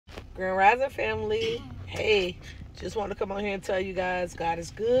Grand Rising family. Hey, just want to come on here and tell you guys, God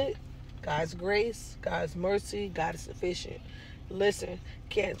is good, God's grace, God's mercy, God is sufficient. Listen,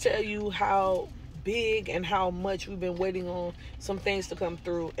 can't tell you how big and how much we've been waiting on some things to come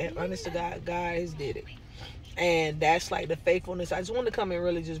through, and honest to God, God has did it. And that's like the faithfulness. I just want to come and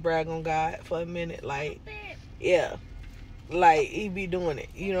really just brag on God for a minute. Like, yeah, like he be doing it,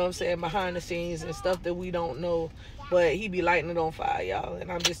 you know what I'm saying, behind the scenes and stuff that we don't know, but he be lighting it on fire, y'all. And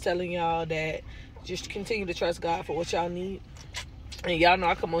I'm just telling y'all that just continue to trust God for what y'all need. And y'all know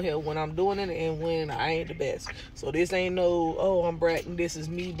I come on here when I'm doing it and when I ain't the best. So this ain't no, oh, I'm bragging. This is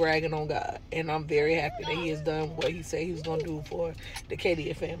me bragging on God. And I'm very happy that he has done what he said he was going to do for the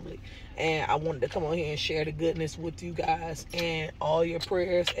Katie family. And I wanted to come on here and share the goodness with you guys and all your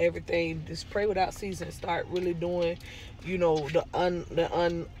prayers, everything. Just pray without ceasing. Start really doing, you know, the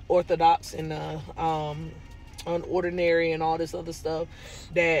unorthodox and the unordinary and all this other stuff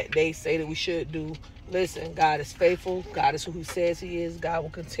that they say that we should do. Listen, God is faithful. God is who he says he is. God will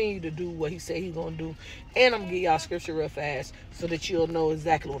continue to do what he said he's going to do. And I'm going to give y'all scripture real fast so that you'll know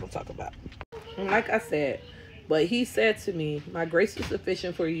exactly what I'm talking about. And like I said, but he said to me, my grace is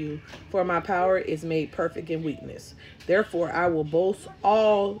sufficient for you, for my power is made perfect in weakness. Therefore, I will boast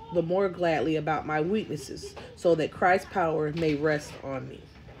all the more gladly about my weaknesses, so that Christ's power may rest on me.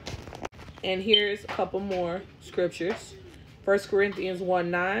 And here's a couple more scriptures. 1 Corinthians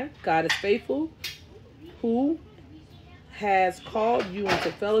 1:9, God is faithful, who has called you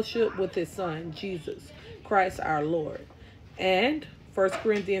into fellowship with his son, Jesus Christ our Lord. And 1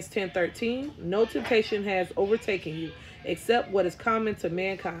 Corinthians 10:13, no temptation has overtaken you except what is common to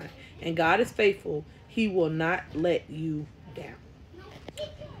mankind. And God is faithful. He will not let you down.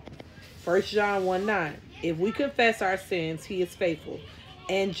 1 John 1:9, if we confess our sins, he is faithful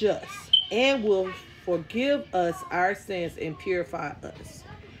and just and will forgive us our sins and purify us.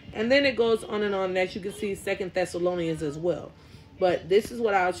 And then it goes on and on. As you can see, 2 Thessalonians as well. But this is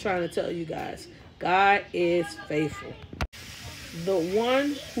what I was trying to tell you guys. God is faithful. The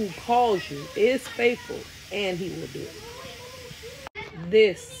one who calls you is faithful, and he will do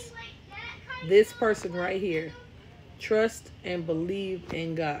it. This person right here, trust and believe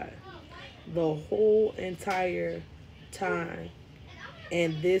in God the whole entire time.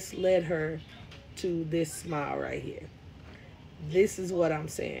 And this led her to this smile right here. This is what I'm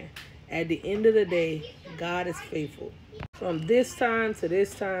saying. At the end of the day, God is faithful. From this time to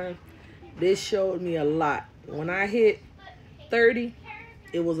this time, this showed me a lot. When I hit 30,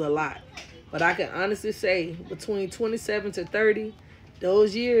 it was a lot. But I can honestly say between 27 to 30,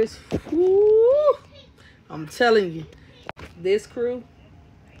 those years, whoo, I'm telling you, this crew,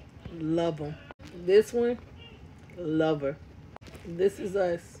 love them. This one, love her. This is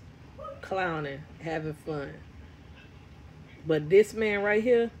us clowning, having fun. But this man right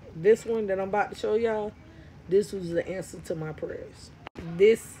here, this one that I'm about to show y'all, this was the answer to my prayers.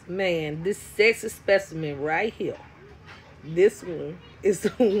 This man, this sexy specimen right here, this one is the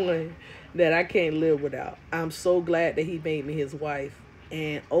one that I can't live without. I'm so glad that he made me his wife,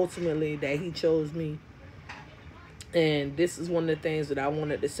 and ultimately that he chose me. And this is one of the things that I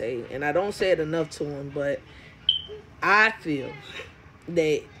wanted to say, and I don't say it enough to him, but I feel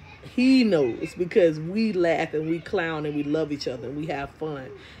that he knows, because we laugh and we clown and we love each other and we have fun.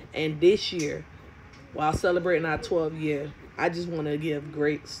 And this year, while celebrating our 12th year, I just want to give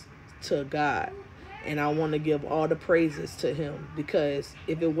grace to God. And I want to give all the praises to him, because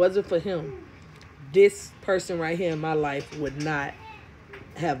if it wasn't for him, this person right here in my life would not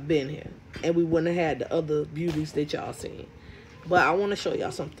have been here. And we wouldn't have had the other beauties that y'all seen. But I want to show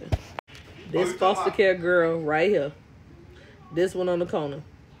y'all something. This foster care girl right here. This one on the corner.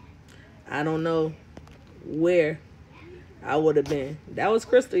 I don't know where I would have been. That was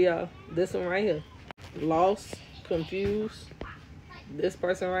Crystal, y'all. This one right here. Lost, confused. This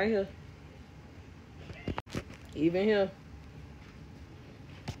person right here. Even here.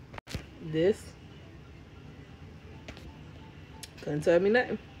 This. Couldn't tell me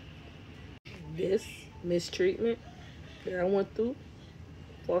nothing. This mistreatment that I went through.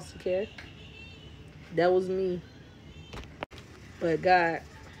 Foster care. That was me. But God.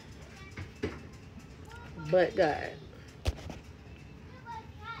 But God.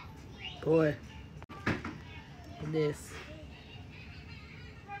 Boy. This.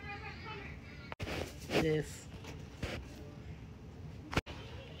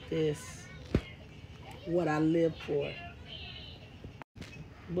 What I live for.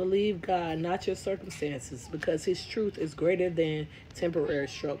 Believe God, not your circumstances, because his truth is greater than temporary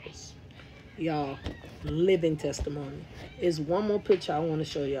struggles. Y'all, living testimony. Is one more picture I want to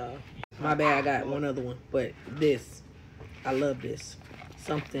show y'all. My bad, I got one other one, but this, I love this.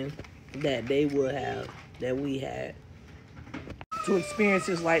 Something that they would have, that we had. To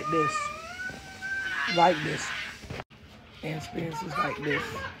experiences like this. And experiences like this.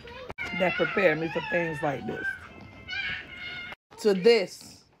 That prepared me for things like this. To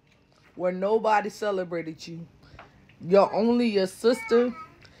this, where nobody celebrated you. Your sister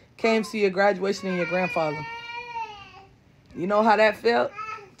came to your graduation and your grandfather. You know how that felt?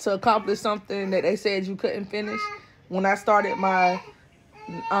 To accomplish something that they said you couldn't finish? When I started my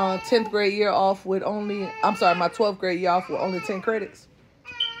 10th grade year off with my 12th grade year off with only 10 credits.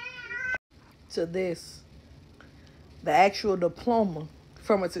 To this, the actual diploma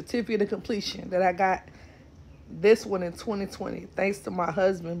from a certificate of completion that I got, this one in 2020, thanks to my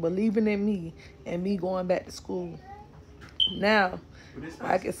husband believing in me and me going back to school. Now,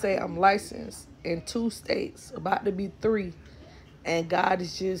 I can say I'm licensed in 2 states, about to be 3, and God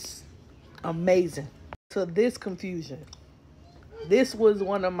is just amazing. To this confusion, this was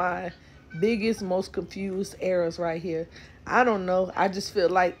one of my biggest, most confused eras right here. I don't know. I just feel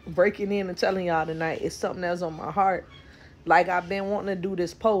like breaking in and telling y'all tonight is something that's on my heart. Like, I've been wanting to do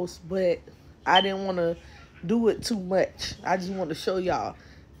this post, but I didn't want to do it too much. I just want to show y'all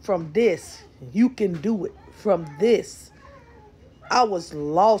from this, you can do it. From this, I was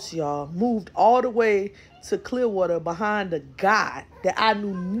lost, y'all. Moved all the way to Clearwater behind a God that I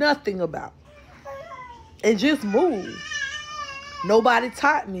knew nothing about. And just moved. Nobody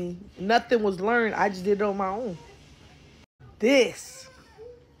taught me. Nothing was learned. I just did it on my own. This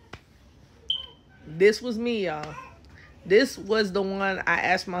was me, y'all. This was the one I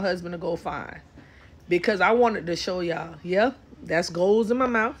asked my husband to go find. Because I wanted to show y'all. Yeah, that's goals in my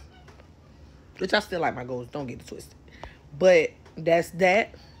mouth. Which I still like my goals. Don't get it twisted. But that's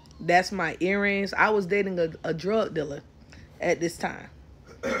that. That's my earrings. I was dating a drug dealer at this time.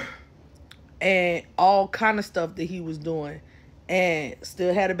 And all kind of stuff that he was doing. And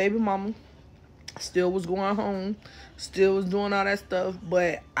still had a baby mama. Still was going home. Still was doing all that stuff.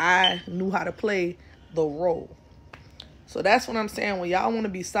 But I knew how to play the role. So that's what I'm saying. When y'all want to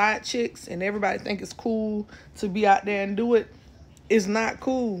be side chicks and everybody think it's cool to be out there and do it, it's not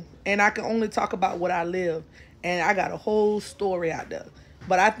cool. And I can only talk about what I live. And I got a whole story out there.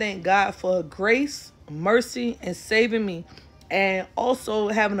 But I thank God for grace, mercy, and saving me. And also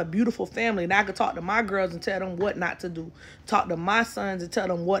having a beautiful family. And I can talk to my girls and tell them what not to do. Talk to my sons and tell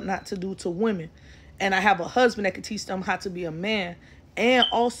them what not to do to women. And I have a husband that can teach them how to be a man. And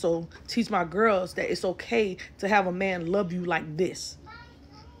also teach my girls that it's okay to have a man love you like this.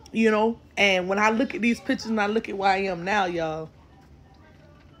 You know? And when I look at these pictures and I look at where I am now, y'all.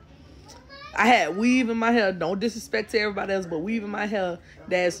 I had weave in my hair. Don't disrespect to everybody else, but weave in my hair.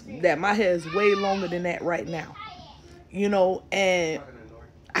 That my hair is way longer than that right now. You know? And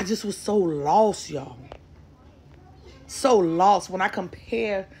I just was so lost, y'all. So lost. When I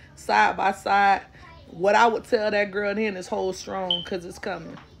compare side by side, what I would tell that girl then is hold strong, because it's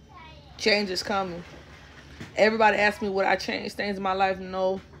coming. Change is coming. Everybody asked me would I change things in my life.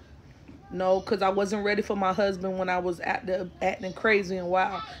 No, because I wasn't ready for my husband when I was acting crazy and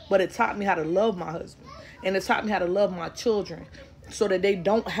wild. But it taught me how to love my husband. And it taught me how to love my children so that they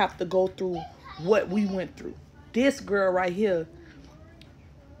don't have to go through what we went through. This girl right here,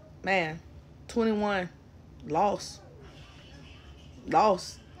 man, 21, lost.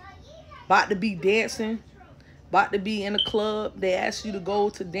 About to be dancing, about to be in a club. They ask you to go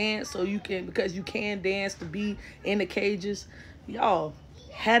to dance so you can, because you can dance, to be in the cages. Y'all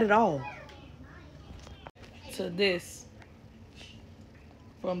had it all. To this,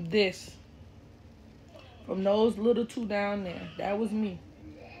 from those little 2 down there, that was me.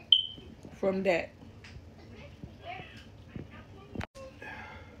 From that,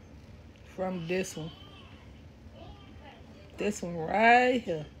 from this one right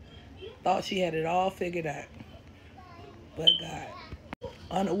here. Thought she had it all figured out. But God.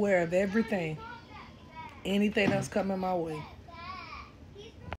 Unaware of everything. Anything that's coming my way.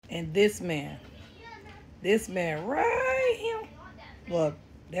 And this man right here. Well,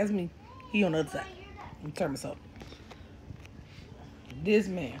 that's me. He on the other side. Let me turn myself. This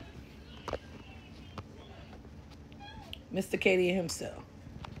man. Mr. Katie himself.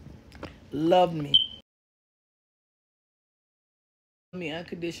 Loved me. Me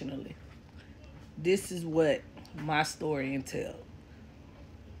unconditionally. This is what my story entailed.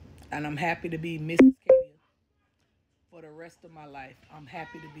 And I'm happy to be Mrs. Katie for the rest of my life. I'm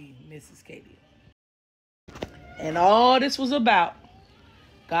happy to be Mrs. Katie. And all this was about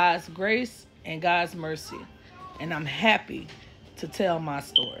God's grace and God's mercy. And I'm happy to tell my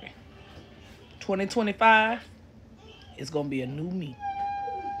story. 2025 is going to be a new me.